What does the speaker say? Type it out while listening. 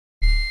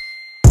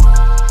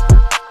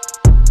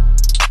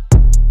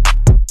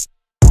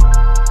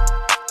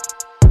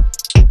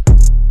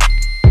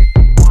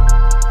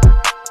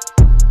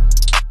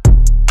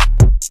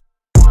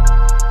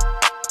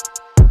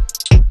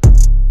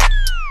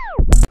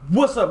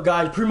What's up,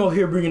 guys? Primo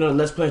here, bringing on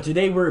Let's Play.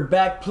 Today we're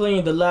back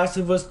playing The Last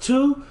of Us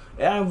 2,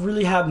 and I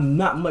really have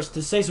not much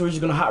to say, so we're just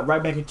gonna hop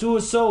right back into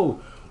it. So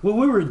what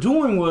we were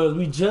doing was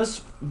we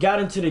just got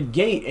into the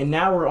gate, and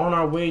now we're on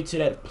our way to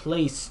that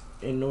place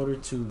in order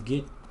to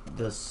get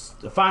to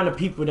find the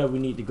people that we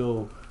need to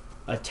go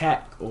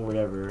attack or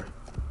whatever.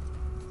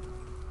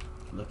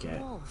 Look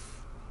at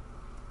Wolf.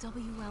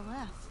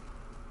 WLF.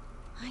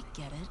 I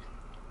get it.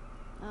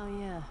 Oh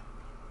yeah,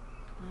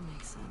 that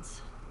makes sense.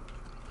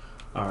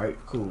 Alright,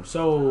 cool.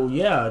 So,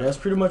 yeah, that's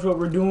pretty much what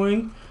we're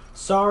doing.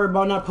 Sorry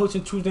about not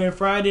posting Tuesday and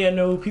Friday. I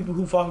know people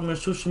who follow me on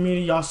social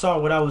media, y'all saw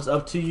what I was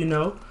up to, you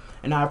know.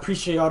 And I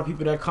appreciate all the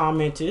people that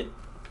commented.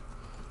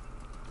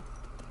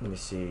 Let me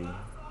see.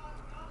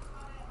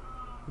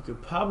 We could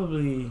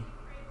probably...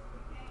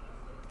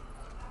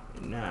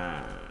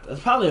 Nah,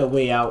 that's probably a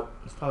way out.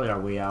 It's probably our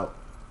way out.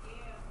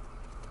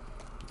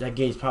 That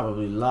gate's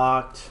probably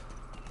locked.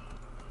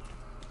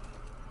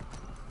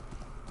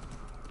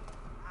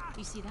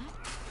 You see that?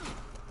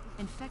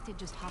 Infected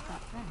just hopped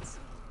that fence.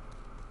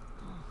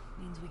 Oh,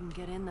 means we can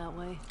get in that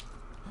way.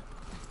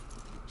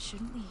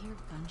 Shouldn't we hear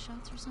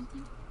gunshots or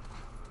something?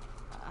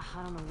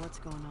 I don't know what's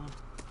going on.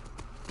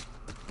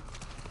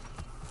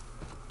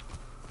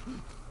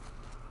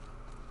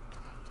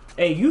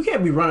 Hey, you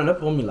can't be running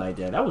up on me like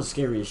that. That was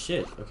scary as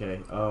shit. Okay,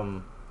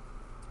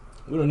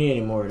 we don't need any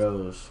more of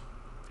those.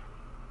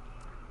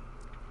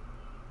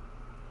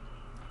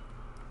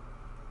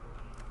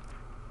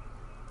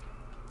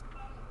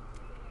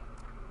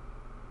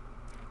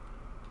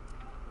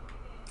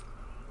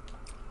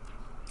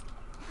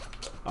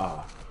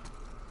 Oh.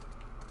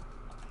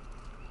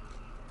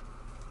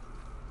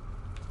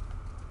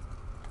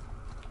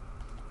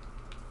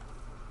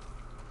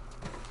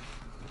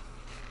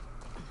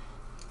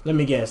 Let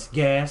me guess.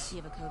 Gas? Do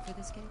you have a code for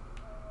this gate?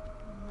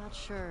 I'm not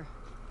sure.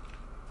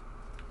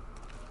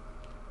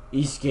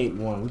 Escape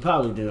 1. We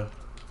probably do.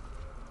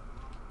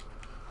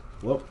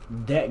 Well,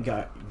 that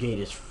gate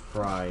is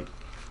fried.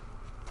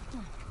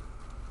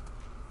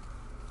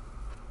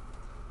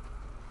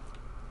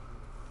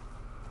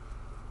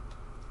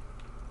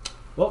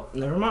 Well,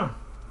 never mind.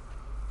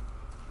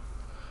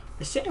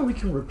 It's saying we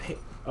can repair.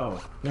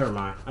 Oh, never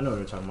mind. I know what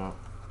they're talking about.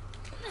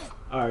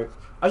 Alright.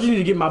 I just need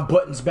to get my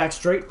buttons back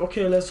straight.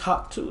 Okay, let's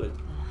hop to it.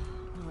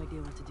 No idea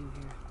what to do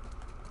here.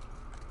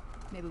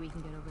 Maybe we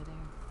can get over there.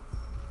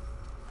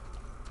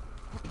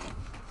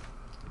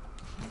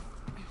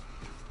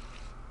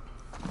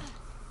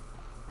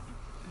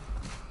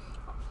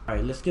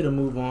 Alright, let's get a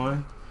move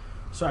on.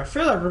 So I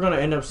feel like we're going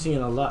to end up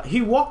seeing a lot.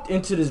 He walked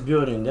into this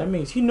building. That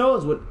means he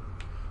knows what...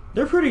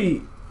 They're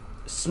pretty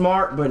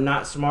smart, but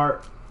not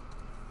smart.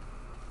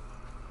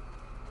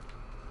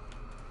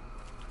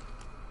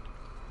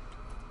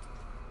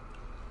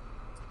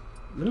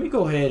 Let me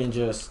go ahead and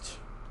just...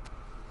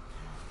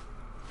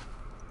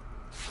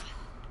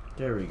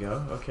 There we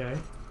go. Okay.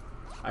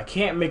 I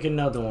can't make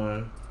another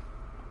one.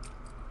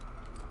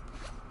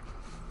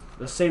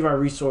 Let's save our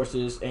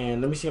resources, and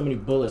let me see how many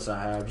bullets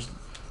I have.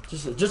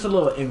 Just a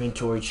little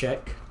inventory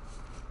check.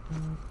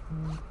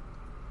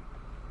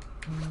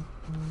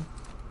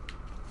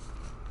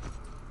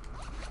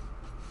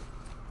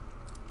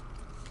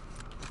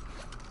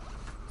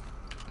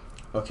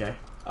 Okay.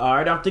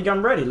 Alright, I think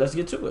I'm ready. Let's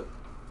get to it.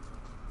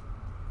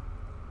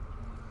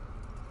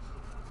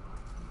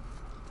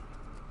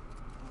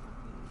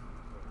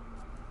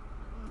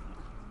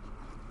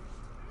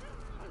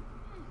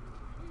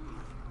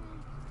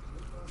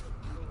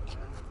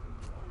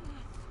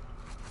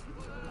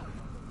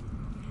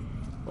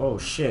 Oh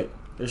shit.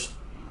 There's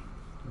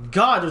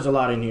a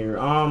lot in here.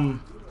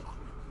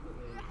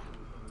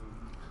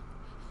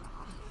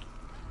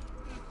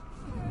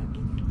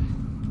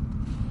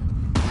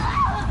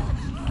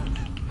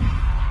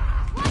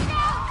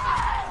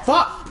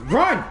 Fuck!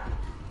 Run!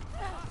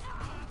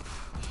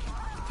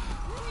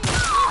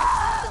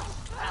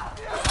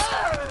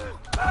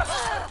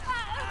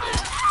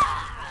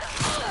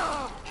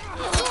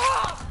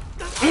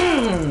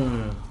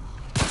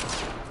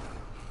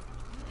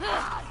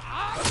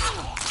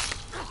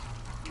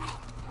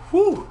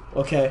 Whew.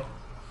 Okay.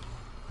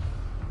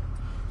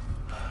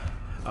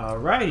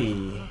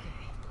 Alrighty. Okay.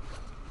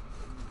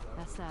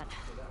 That's that.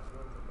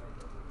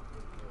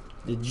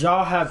 Did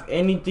y'all have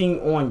anything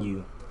on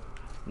you?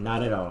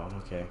 Not at all.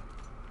 Okay.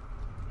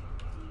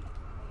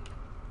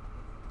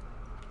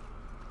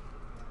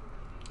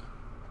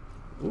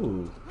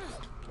 Ooh.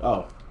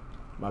 Oh.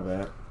 My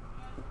bad.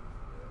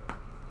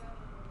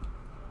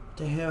 What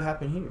the hell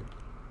happened here?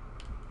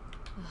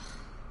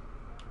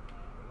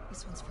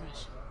 This one's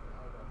fresh.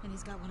 And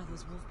he's got one of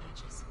those wolf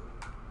patches.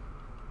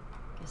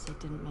 Guess they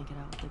didn't make it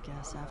out with the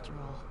gas after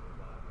all.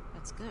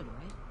 That's good,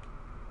 right?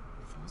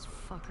 If those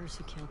fuckers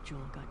who killed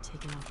Joel got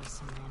taken out with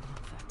some random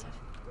infected,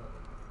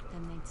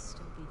 then they'd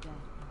still be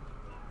dead.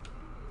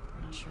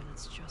 I'm not sure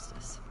that's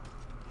justice.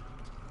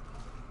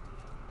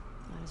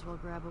 Might as well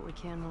grab what we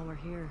can while we're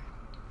here.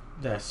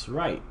 That's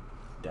right.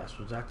 That's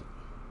exactly.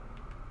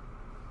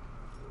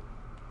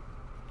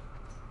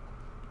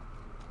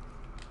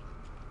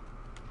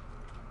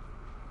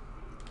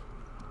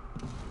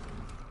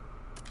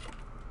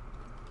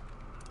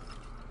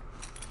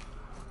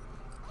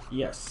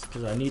 Yes,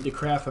 because I need to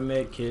craft a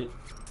med kit.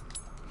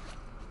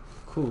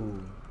 Cool.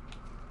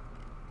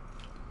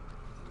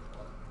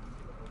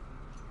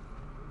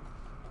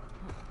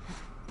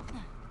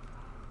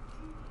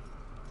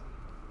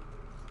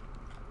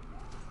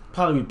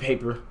 Probably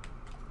paper.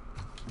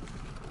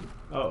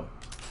 Oh.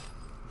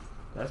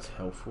 That's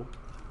helpful.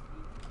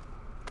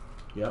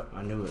 Yep,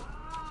 I knew it.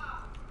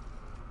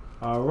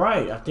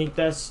 Alright, I think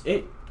that's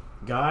it.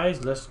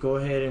 Guys, let's go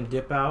ahead and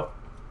dip out.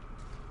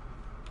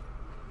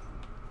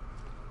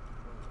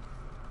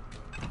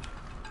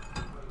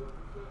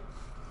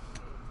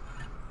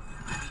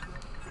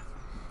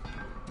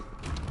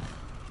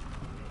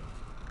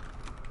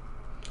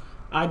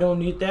 I don't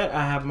need that.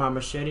 I have my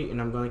machete and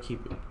I'm gonna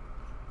keep it.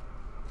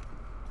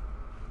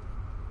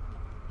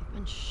 You've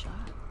been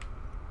shot.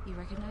 You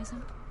recognize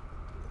him?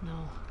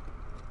 No.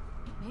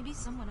 Maybe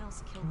someone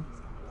else killed these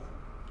guys.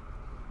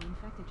 The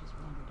infected just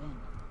wandered in.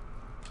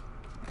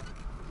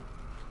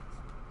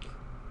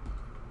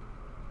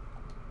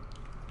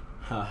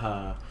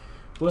 Haha.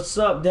 What's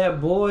up, that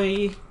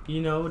boy?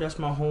 You know, that's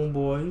my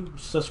homeboy.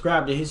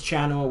 Subscribe to his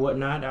channel and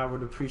whatnot. I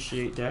would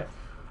appreciate that.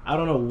 I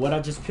don't know what I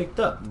just picked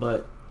up,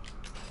 but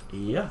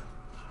yeah.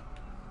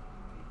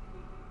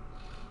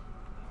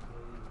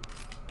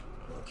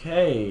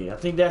 Okay, I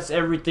think that's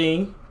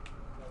everything.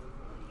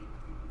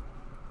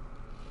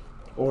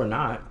 Or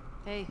not.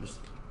 Hey,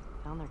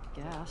 found their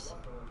gas.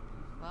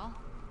 Well,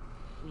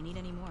 if we need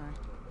any more,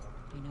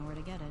 we know where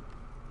to get it.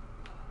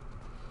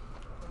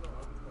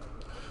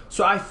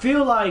 So I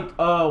feel like,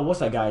 what's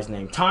that guy's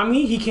name?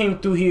 Tommy? He came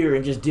through here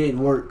and just did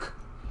work.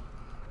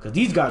 Cause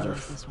these guys are,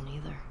 This one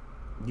either.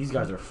 These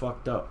guys are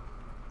fucked up.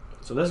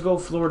 So let's go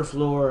floor to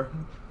floor.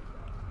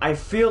 I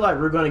feel like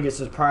we're gonna get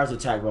surprise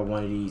attacked by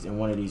one of these in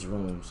one of these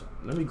rooms.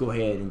 Let me go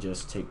ahead and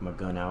just take my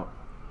gun out.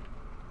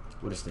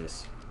 What is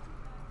this?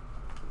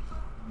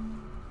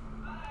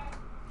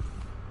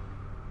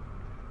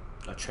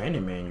 A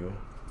training manual.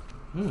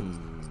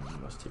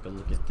 Let's take a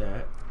look at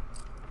that.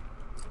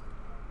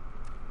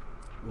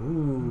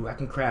 Ooh, I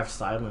can craft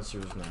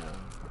silencers now.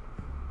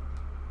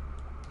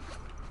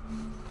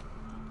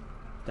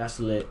 That's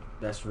lit.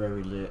 That's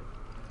very lit.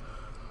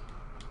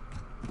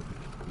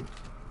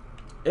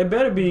 It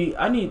better be,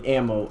 I need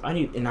ammo. I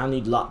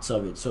need lots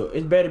of it. So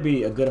it better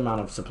be a good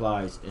amount of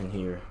supplies in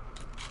here.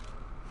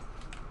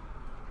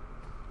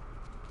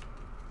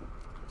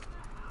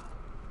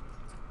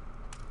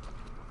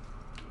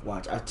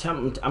 Watch.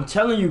 I'm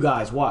telling you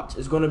guys, watch.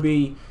 It's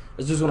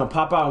just gonna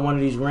pop out in one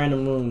of these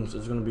random rooms.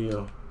 It's gonna be a,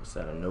 what's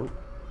that, a note?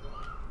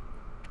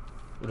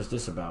 What is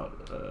this about?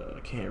 I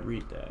can't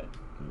read that.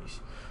 Let me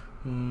see.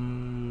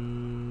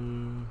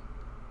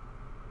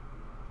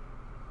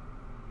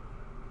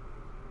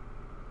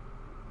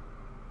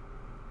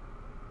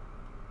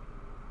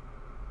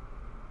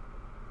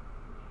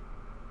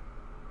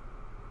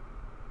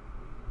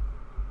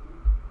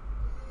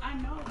 I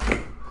know.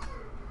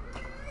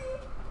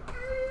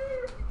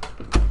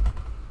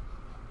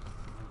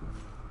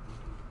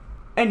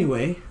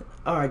 Anyway,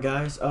 alright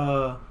guys,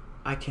 I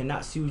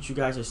cannot see what you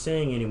guys are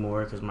saying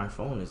anymore because my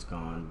phone is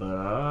gone, but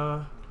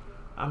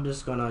I'm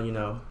just gonna, you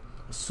know,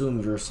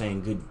 assume you're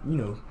saying good, you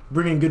know,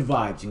 bringing good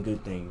vibes and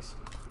good things.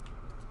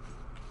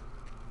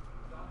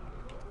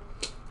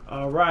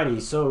 Alrighty,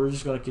 so we're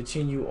just gonna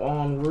continue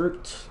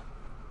onward,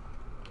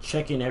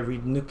 checking every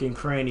nook and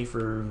cranny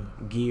for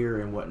gear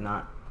and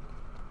whatnot.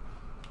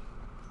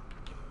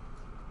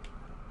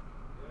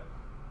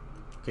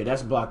 Okay,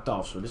 that's blocked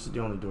off, so this is the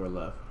only door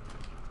left.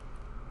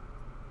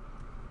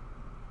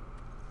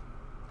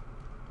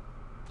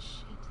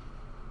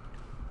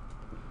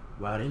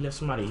 Wow, they left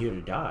somebody here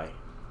to die.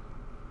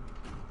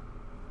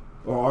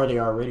 Or are they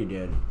already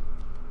dead?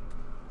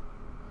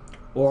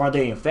 Or are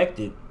they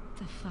infected? What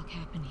the fuck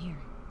happened here?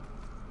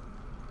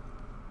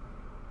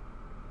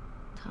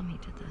 Tommy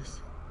did this.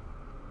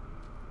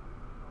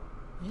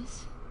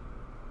 This?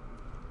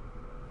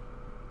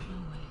 No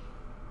way.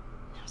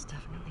 That was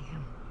definitely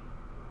him.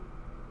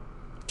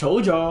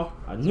 Told y'all.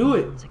 I knew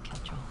it. It's a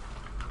catch-all.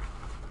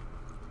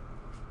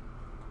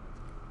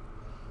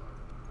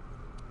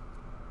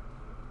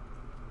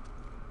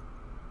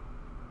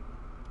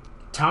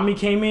 Tommy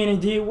came in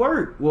and did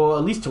work. Well,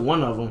 at least to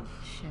one of them.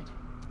 Shit.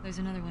 There's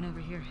another one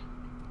over here.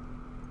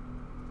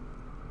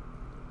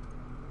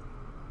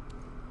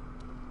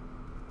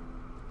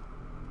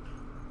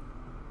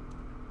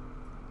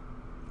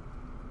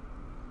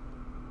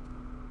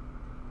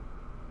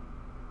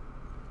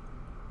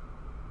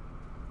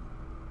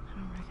 I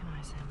don't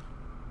recognize him.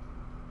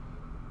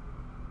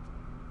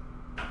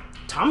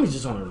 Tommy's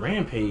just on a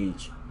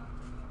rampage.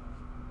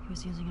 He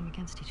was using them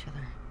against each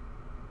other.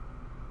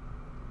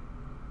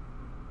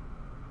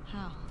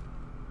 How?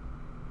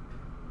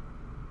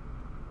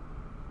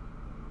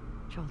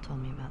 Joel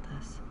told me about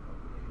this.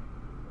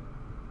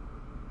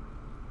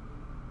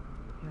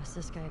 You ask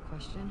this guy a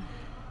question,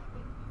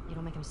 you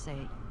don't make him say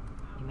it,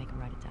 you make him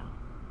write it down.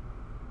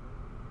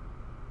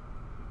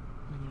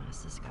 And then you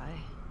ask this guy,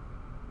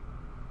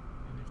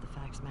 and if the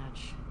facts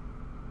match,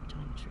 you're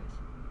telling the truth.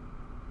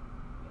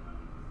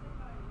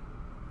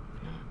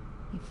 If not,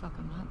 you fuck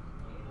him up.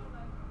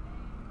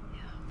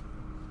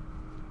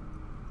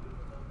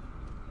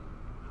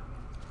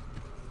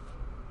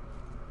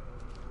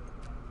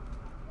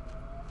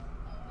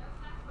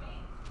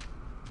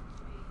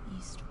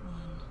 least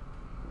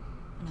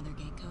one. Another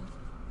gate code?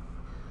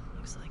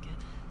 Looks like it.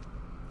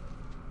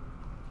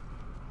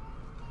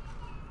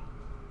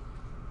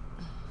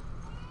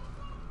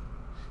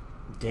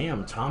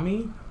 Damn,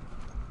 Tommy.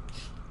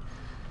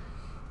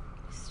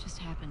 This just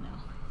happened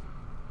now.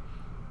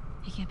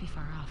 He can't be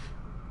far off.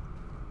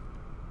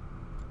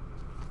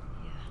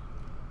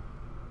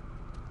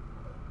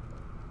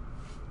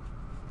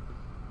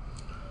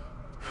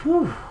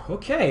 Whew,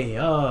 okay,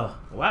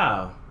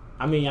 wow.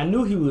 I mean, I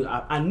knew he was,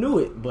 I knew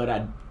it, but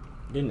I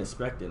didn't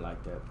expect it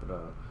like that.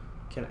 But,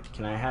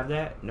 can I have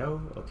that?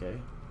 No?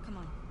 Okay. Come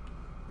on.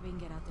 We can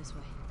get out this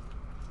way.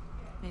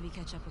 Maybe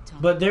catch up with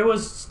Tom. But there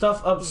was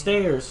stuff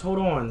upstairs. Yeah. Hold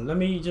on. Let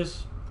me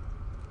just...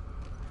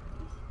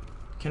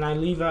 Can I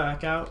leave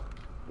back out?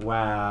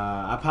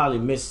 Wow. I probably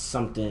missed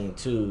something,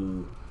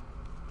 too.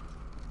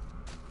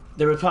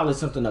 There was probably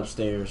something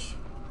upstairs.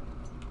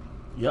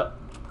 Yep.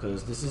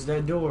 Because this is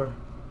that door.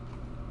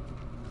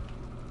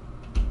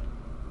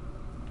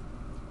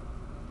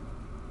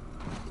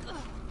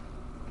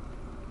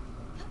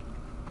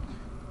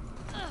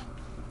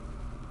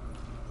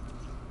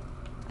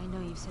 I know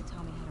you said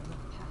Tommy had a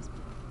rough past,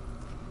 but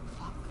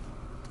fuck.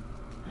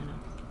 I know.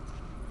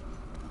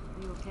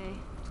 Are you okay?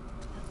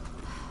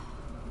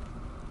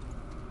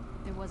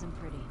 It wasn't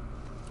pretty.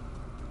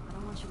 I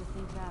don't want you to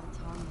think bad of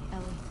Tommy.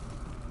 Ellie,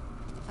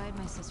 if I had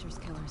my sister's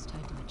killers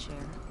tied to a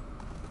chair,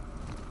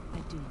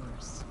 I'd do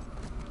worse.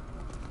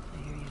 I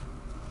hear you.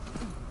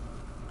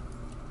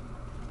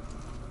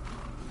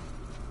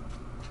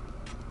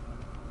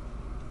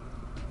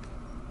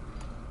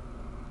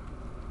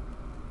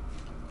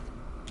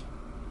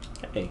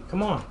 Hey,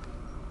 come on.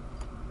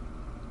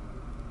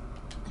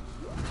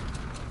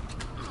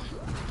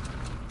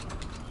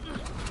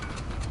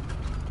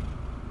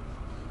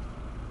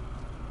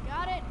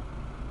 Got it.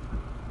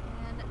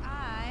 And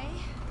I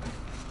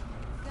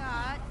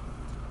got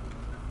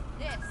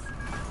this.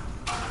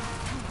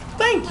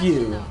 Thank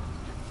you.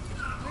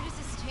 Where does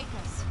this take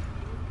us?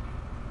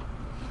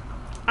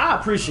 I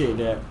appreciate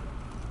that.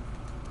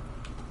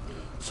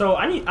 So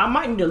I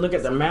might need to look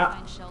at the map.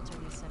 Find shelter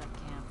and set up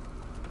camp.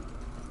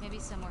 Maybe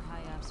somewhere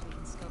high up so we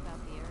can scope out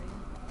the area.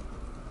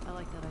 I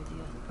like that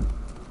idea.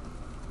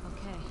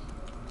 Okay.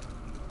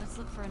 Let's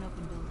look for an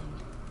open building.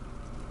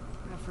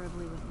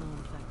 Preferably with no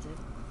infected.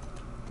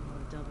 Or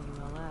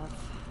WLF.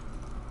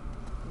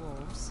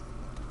 Wolves.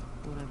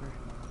 Whatever.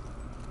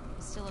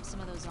 We still have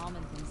some of those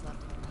almond things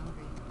left if you're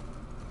hungry.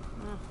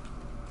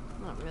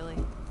 Not really.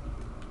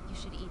 You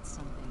should eat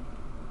something.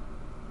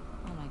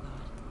 Oh my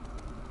god.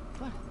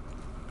 What?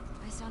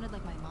 I sounded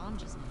like my mom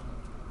just now.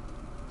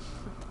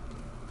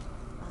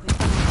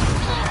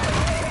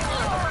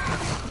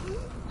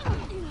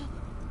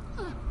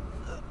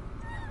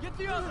 Get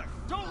the other!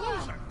 Don't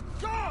lose her!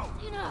 Go!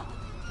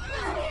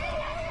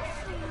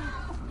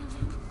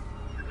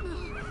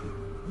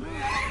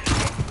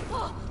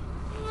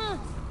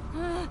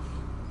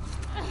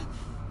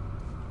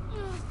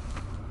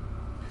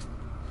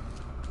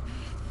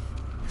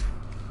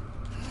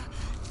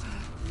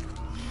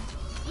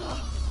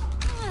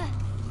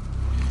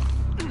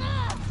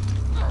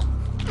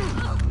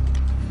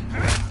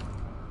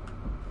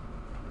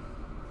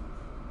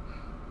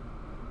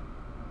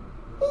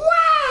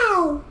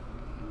 Wow!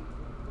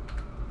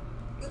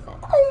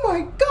 Oh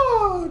my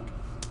god!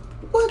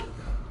 What?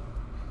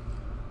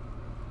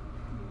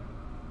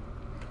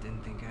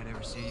 Didn't think I'd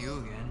ever see you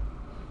again.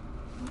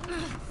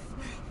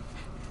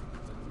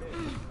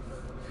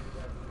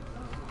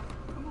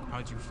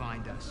 How'd you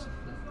find us?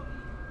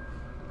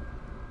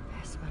 I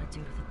asked about a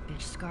dude with a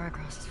bitch scar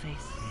across his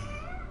face.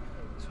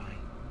 It's funny.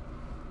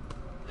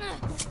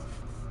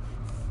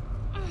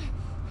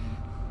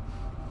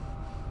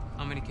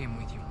 How many came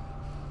with you?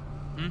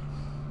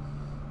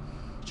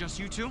 Just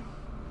you two?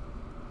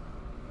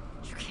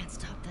 You can't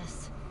stop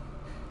this.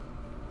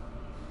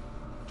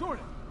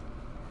 Jordan!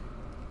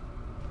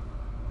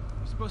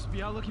 We're supposed to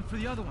be out looking for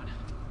the other one.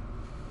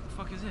 What the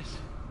fuck is this?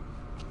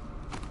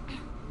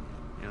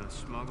 You know the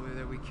smuggler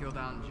that we killed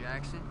out in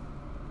Jackson?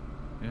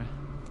 Yeah.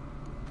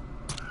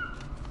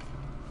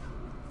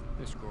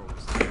 This girl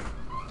was there.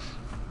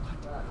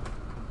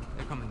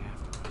 They're coming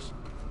after us.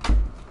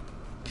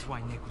 That's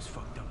why Nick was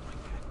fucked up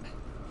like that.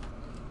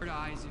 Heard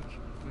Isaac.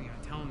 We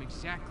gotta tell him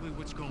exactly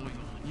what's going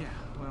on. Yeah,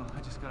 well,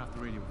 I just got off the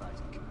radio with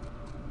Isaac.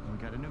 And we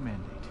got a new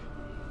mandate.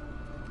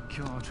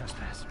 Kill all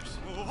trespassers.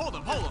 Oh, hold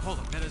up.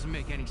 That doesn't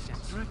make any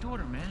sense. Direct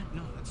order, man.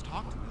 No, let's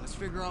talk to her. Let's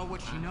figure out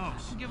what she knows.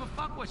 I don't give a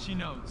fuck what she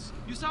knows.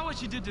 You saw what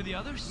she did to the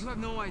others? You have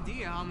no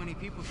idea how many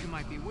people she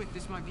might be with.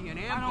 This might be an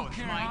ambush, I don't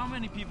care Mike. how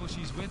many people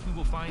she's with. We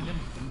will find them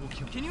and we'll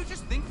kill them. Can you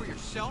just think for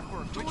yourself for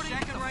a quick Jordan,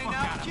 second get the right fuck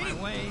now? out of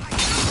my way.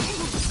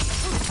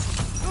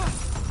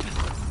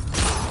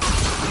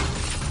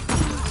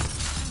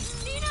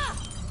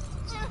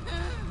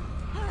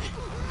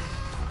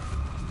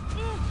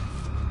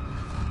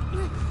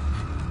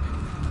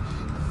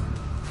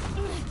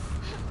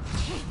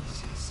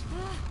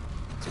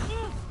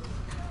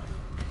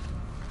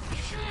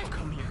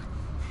 Come here.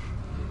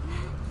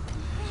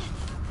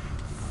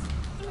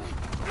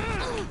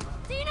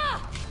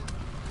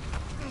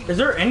 Is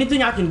there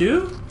anything I can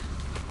do?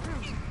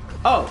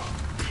 Oh.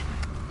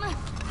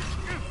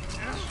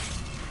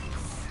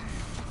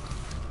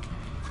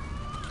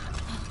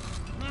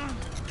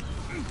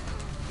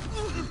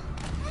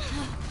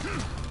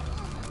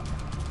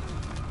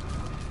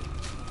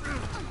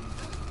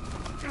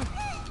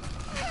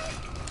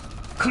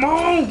 Come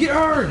on, get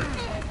her!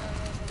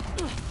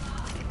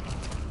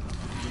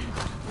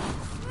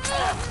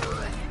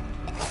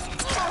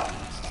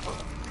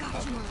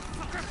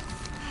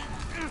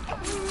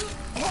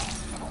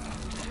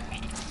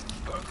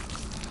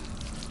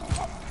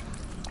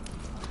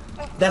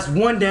 That's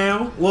one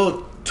down.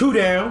 Well, two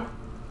down.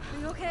 Are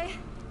you okay?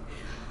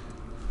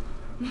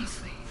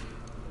 Mostly.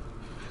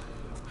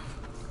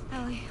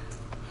 Ellie.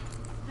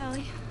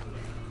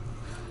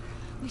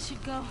 We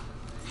should go.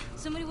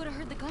 Somebody would have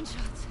heard the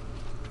gunshots.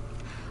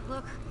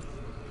 Look,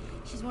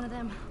 she's one of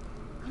them.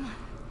 Come on,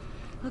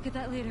 look at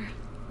that leader.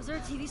 Was there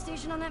a TV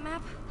station on that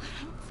map?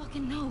 I don't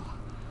fucking know.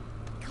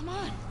 Come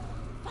on.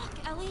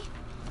 Fuck, Ellie.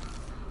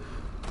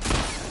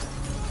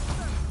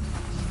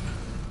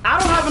 I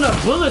don't have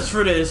enough bullets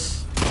for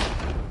this.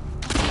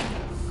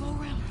 Go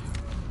around.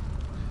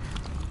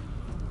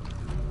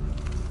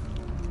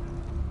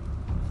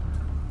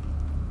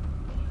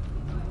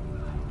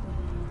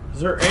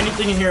 Is there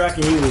anything in here I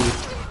can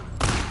use?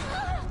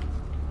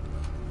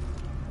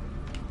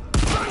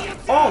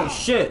 Oh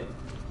shit!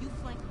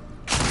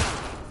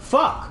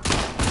 Fuck!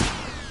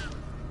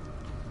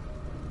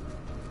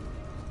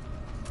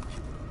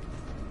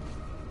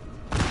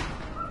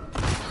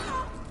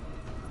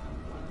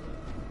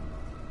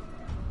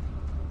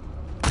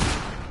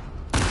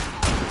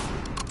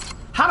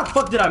 How the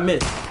fuck did I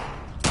miss?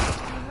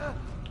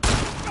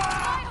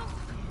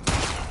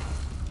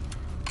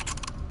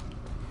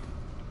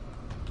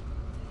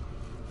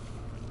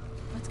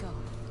 Let's go.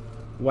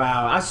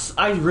 Wow,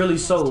 I really Did you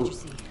sold.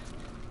 see?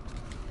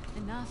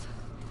 Enough.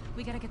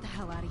 We gotta get the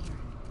hell out of here.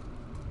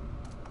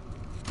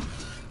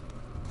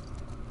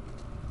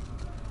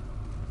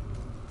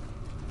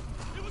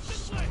 It was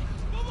this way!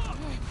 Move up!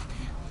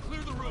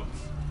 Clear the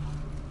rooms.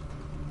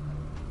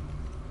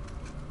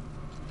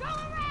 Go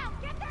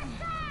around! Get that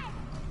side!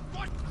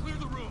 What? Clear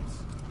the rooms.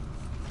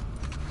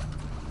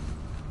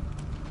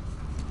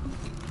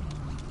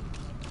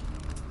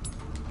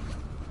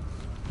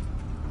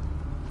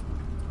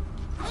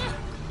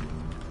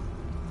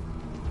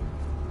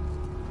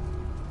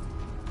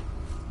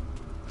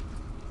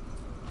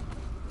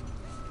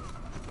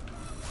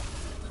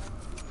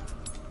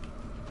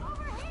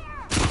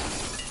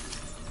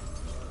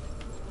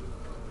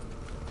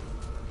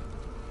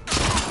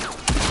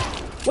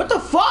 What the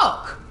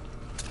fuck?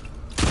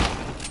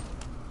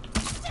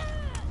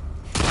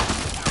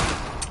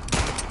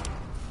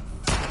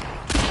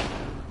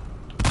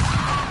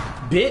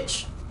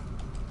 Bitch.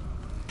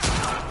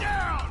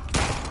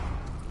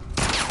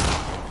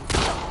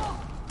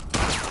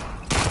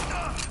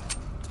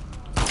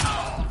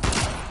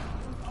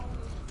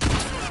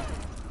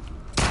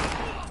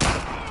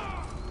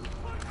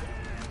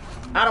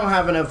 I don't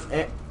have enough.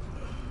 Ellie!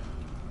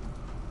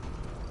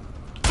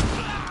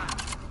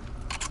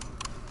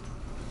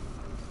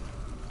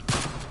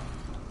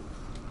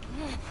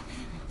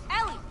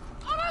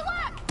 On our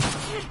left!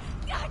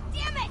 God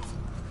damn it!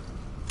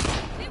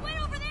 They went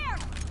over there!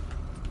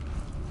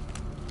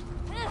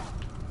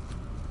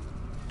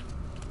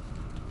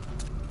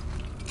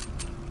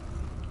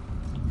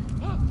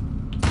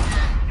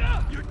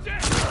 You're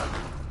dead!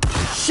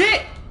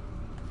 Shit!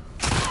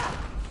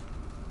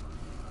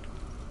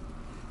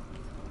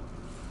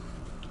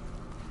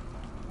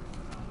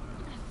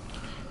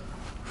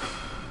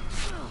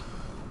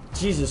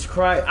 Jesus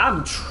Christ,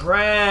 I'm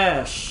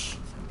trash.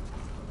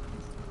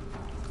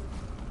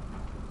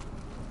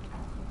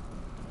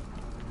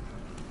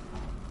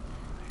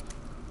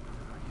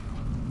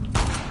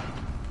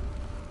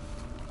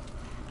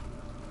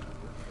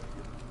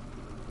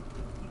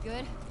 You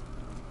good?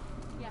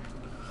 Yeah.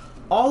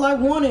 All I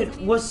wanted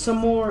was some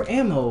more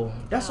ammo.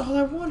 That's all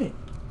I wanted.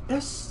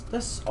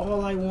 That's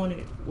all I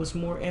wanted was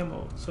more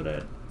ammo. So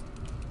that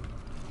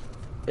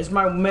it's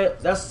my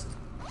that's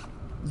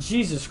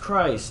Jesus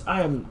Christ.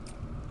 I am.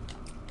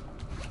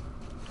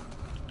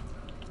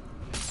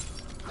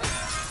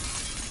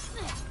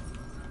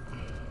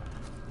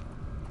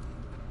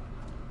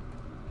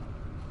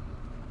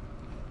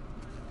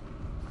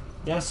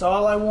 That's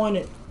all I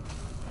wanted.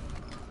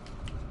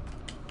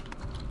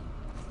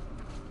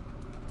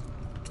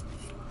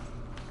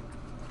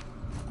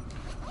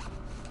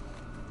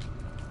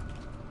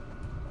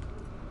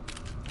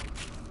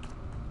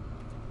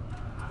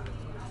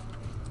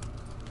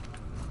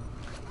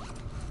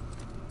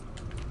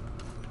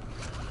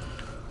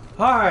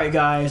 Alright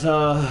guys,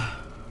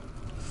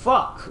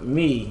 fuck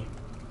me.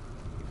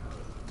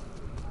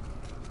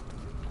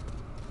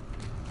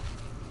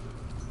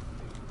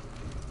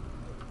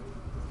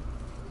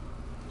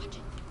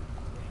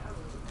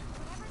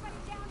 Everybody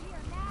down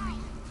here, now!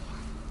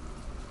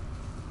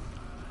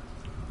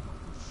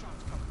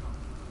 Shots coming up.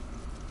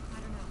 I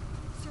don't know.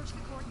 Search the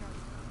courtyard.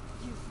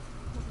 You,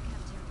 hold the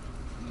cafeteria.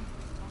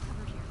 I'll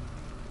cover here.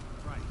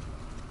 Right.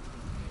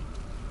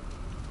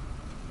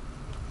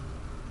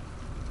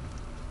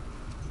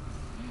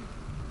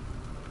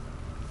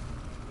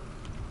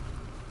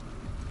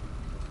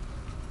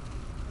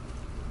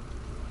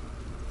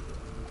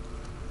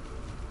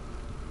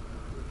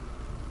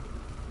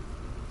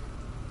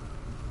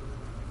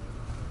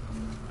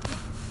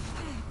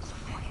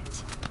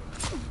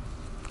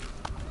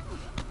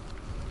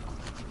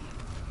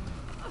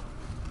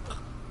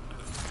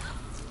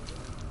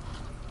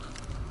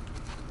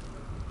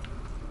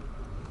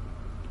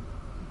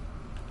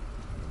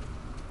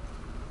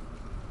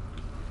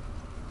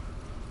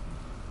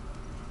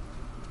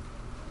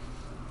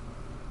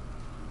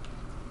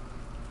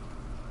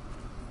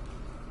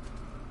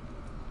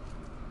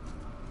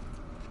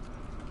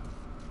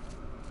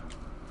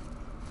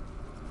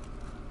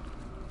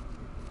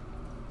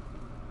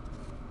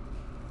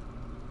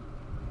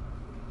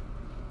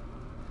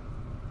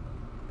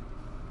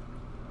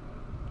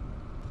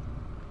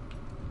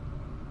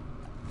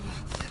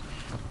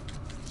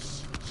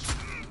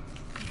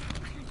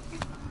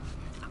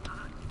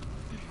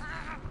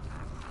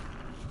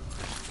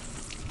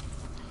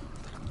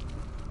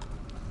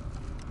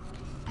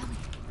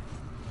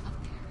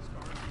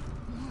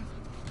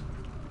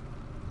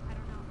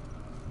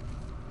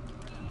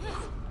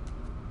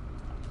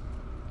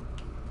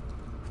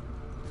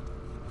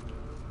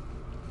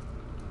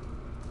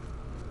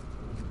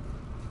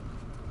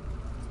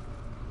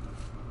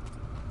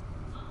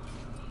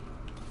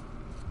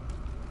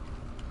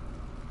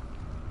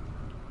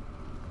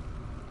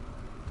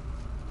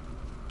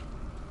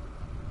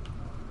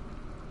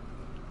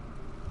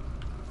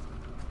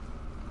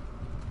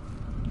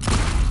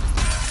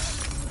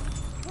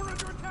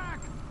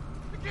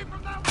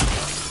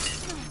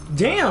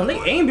 Damn, they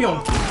aim me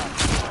on.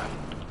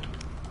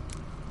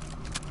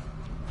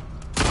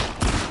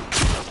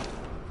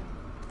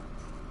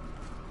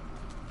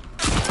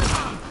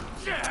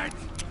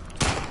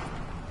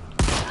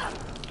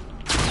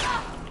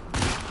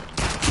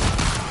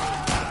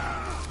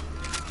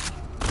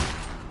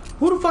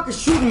 Who the fuck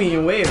is shooting me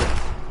and where?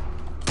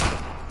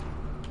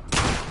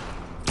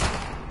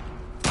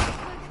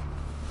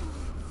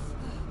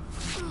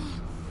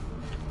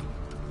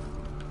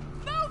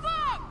 Move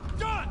up!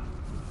 Done!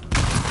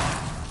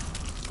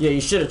 Yeah,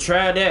 you should have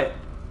tried that.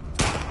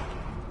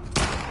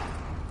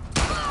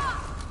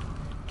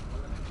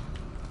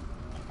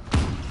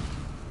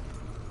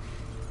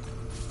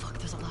 Fuck,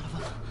 there's a lot of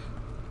them.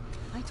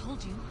 I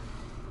told you.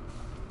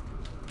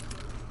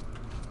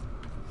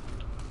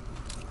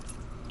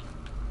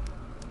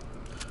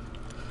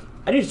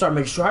 I need to start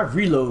making sure I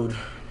reload.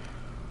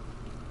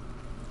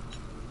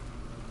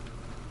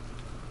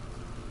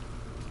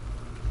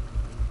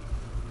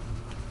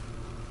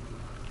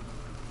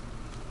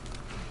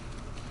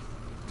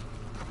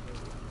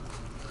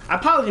 I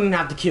probably didn't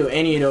have to kill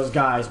any of those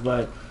guys,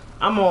 but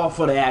I'm all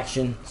for the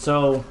action.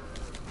 So,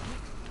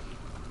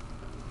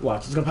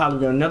 watch. There's gonna probably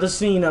be another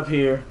scene up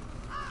here.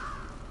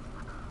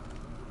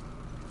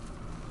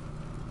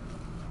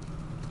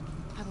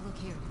 Have a look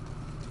here.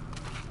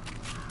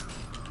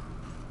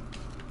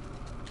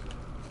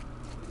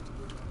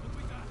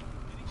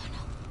 Oh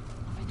no,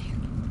 over there.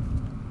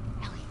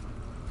 Ellie,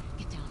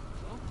 get down.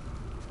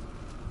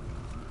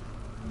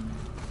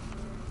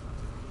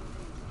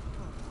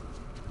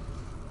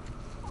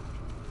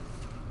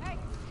 Hey,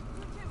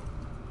 you two.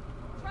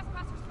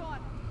 Trespassers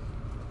gone.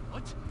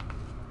 What?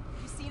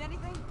 You seen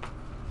anything?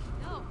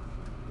 No.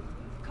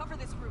 Cover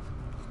this roof.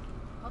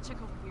 I'll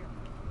check over here.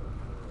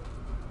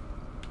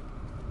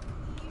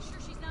 You sure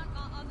she's not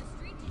on the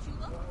street? Did you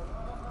look?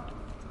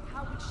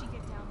 How would she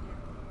get down there?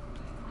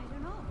 I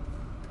don't know.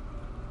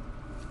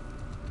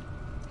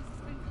 Has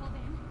this been called in?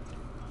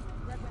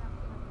 Red went out.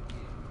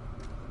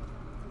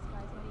 This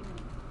guy's any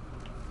minute.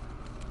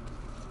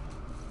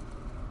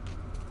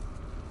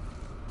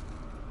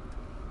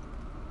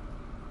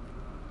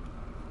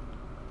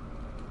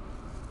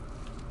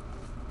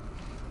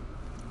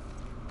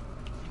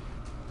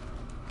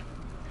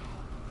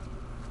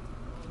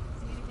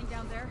 See anything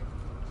down there?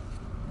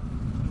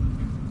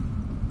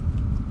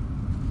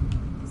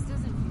 This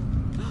doesn't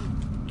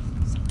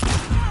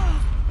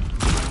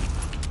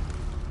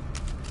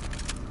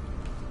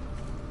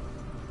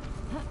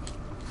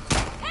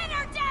Pin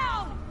her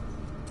down!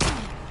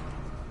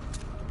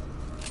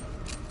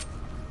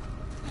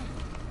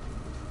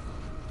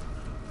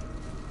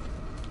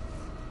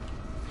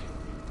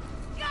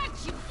 Got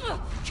you!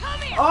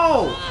 Come here!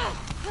 Oh!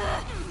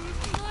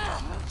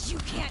 You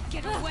can't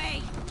get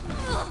away!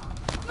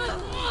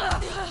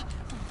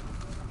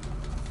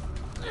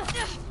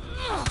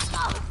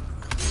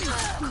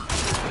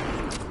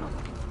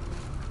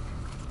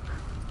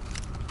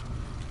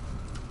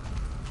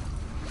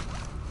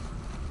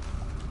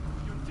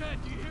 You're dead,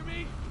 do you hear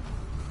me?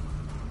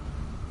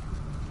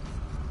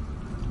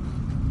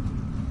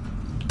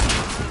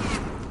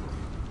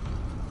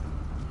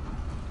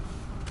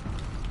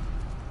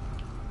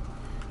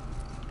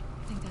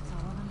 I think that's all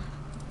of them.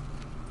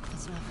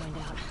 Let's not find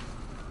out.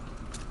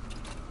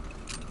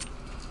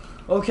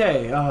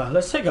 Okay,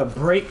 let's take a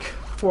break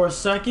for a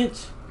second.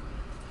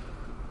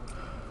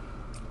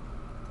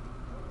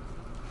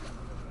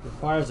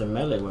 Requires a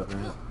melee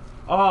weapon.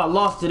 Oh, I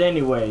lost it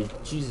anyway.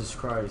 Jesus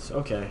Christ.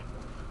 Okay.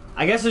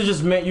 I guess it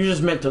just meant you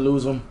just meant to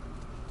lose them.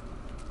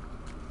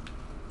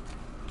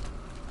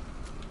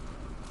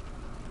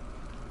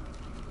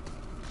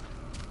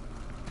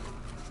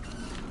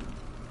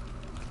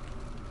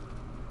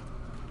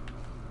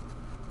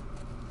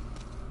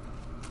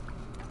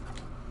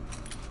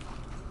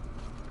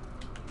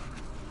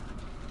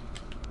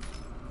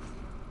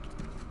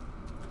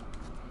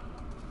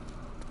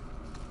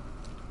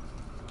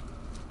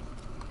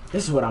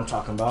 This is what I'm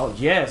talking about.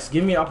 Yes,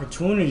 give me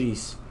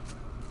opportunities.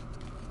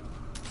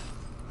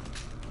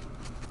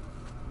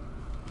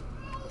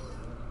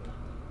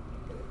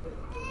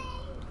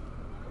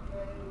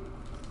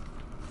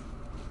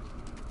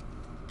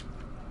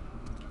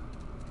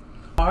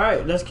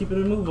 Alright, let's keep it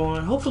and move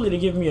on. Hopefully they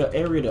give me an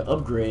area to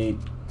upgrade.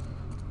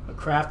 A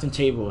crafting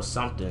table or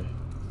something.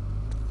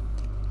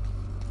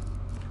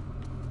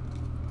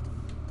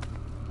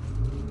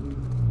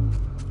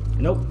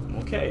 Nope.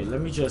 Okay, let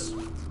me just...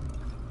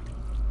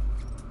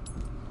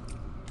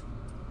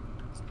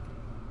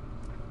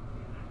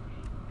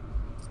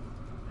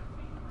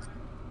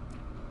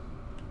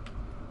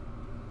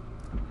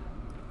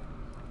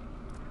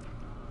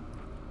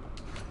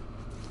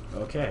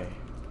 Okay.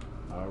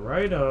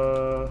 Alright,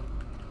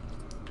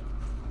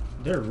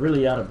 they're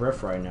really out of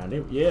breath right now.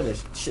 Yeah,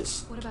 this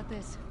shit's... What about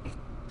this?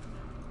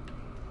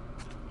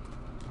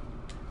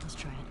 Let's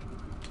try it.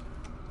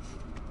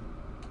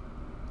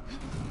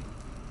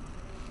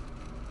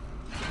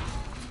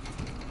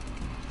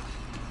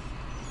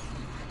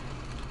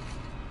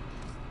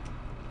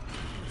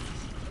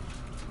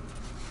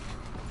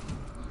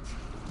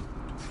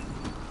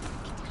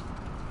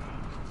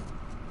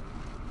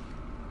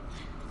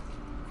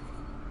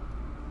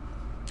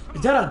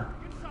 Is that a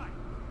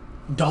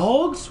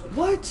dogs?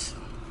 What?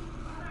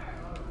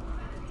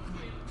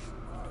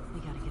 We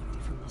gotta get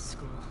away from this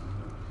school.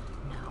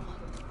 Now.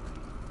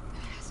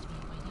 There has to be a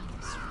way down to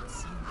the street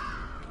somewhere.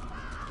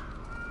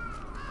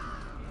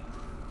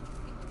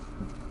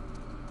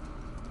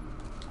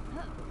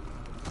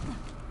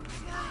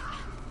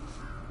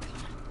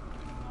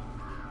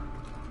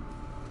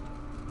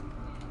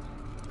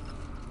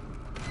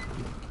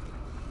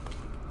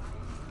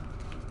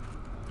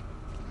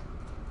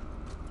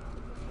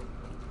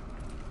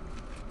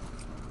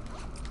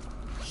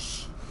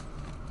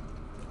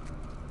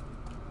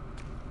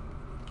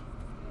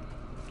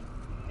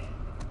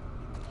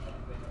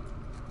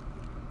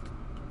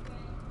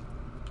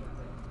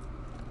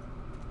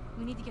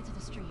 We need to get to the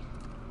street.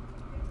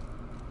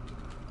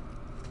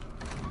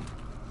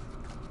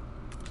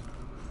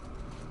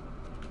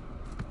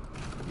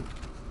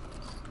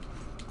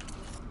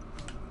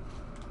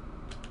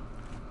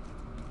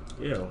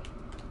 Ew.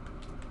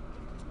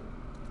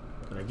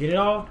 Did I get it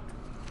all?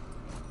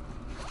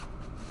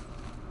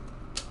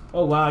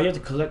 Oh wow, you have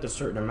to collect a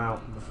certain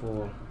amount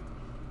before.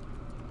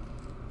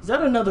 Is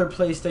that another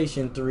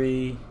PlayStation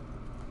 3?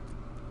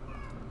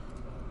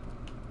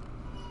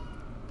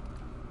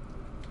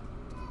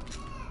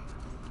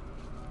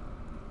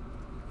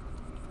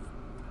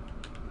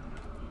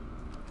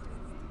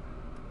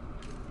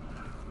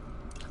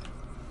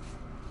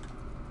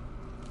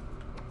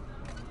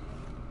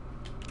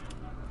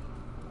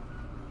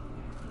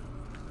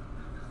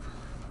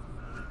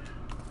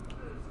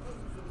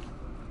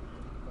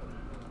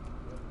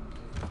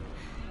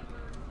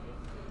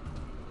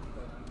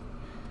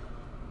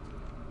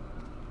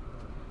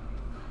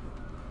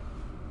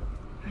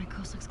 Alright,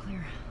 coast looks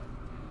clear.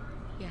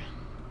 Yeah.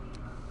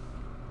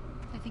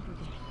 I think we're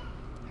good.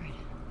 Alright.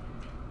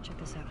 Check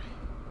this out.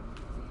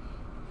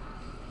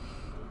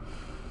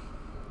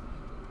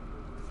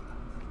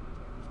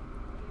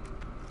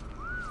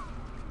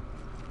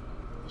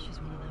 She's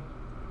one of them.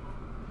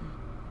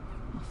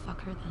 Well,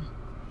 fuck her then.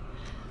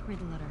 Read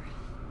the letter.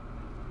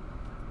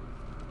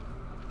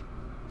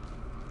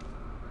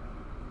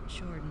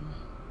 Jordan.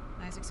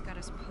 Isaac's got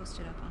us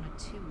posted up on a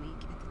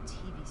 2-week at the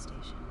TV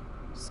station.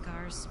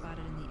 Scars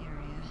spotted in the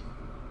area.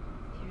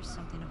 Here's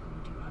something to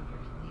hold you over,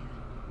 Leah.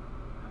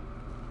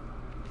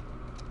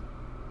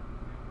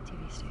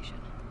 TV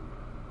station.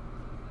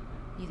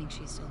 You think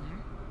she's still there?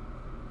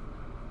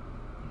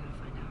 We gotta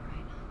find out,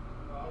 right?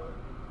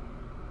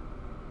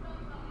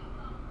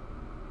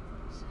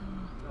 So,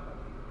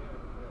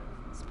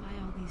 spy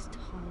all these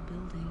tall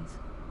buildings.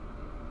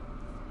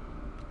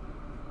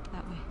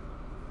 That way.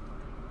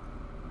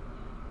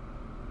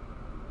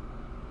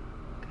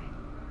 Okay.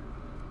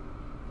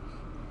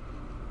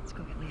 Let's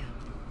go get Leah.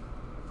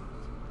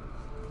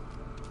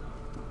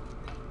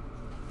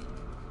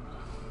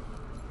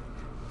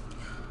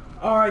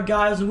 Alright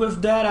guys, and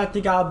with that I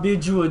think I'll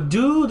bid you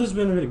adieu. This has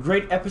been a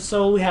great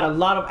episode. We had a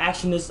lot of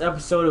action this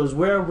episode. It was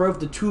well worth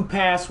the 2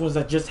 past ones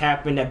that just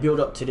happened that build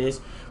up to this.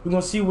 We're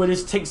gonna see where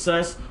this takes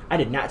us. I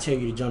did not tell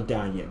you to jump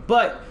down yet.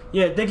 But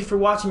yeah, thank you for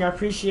watching. I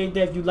appreciate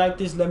that. If you like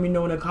this, let me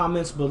know in the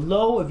comments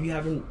below. If you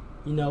haven't,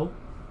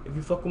 if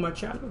you fuck with my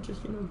channel,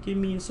 just give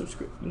me a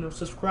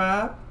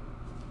subscribe.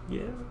 Yeah,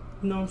 you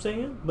know what I'm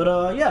saying?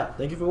 But yeah,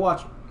 thank you for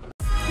watching.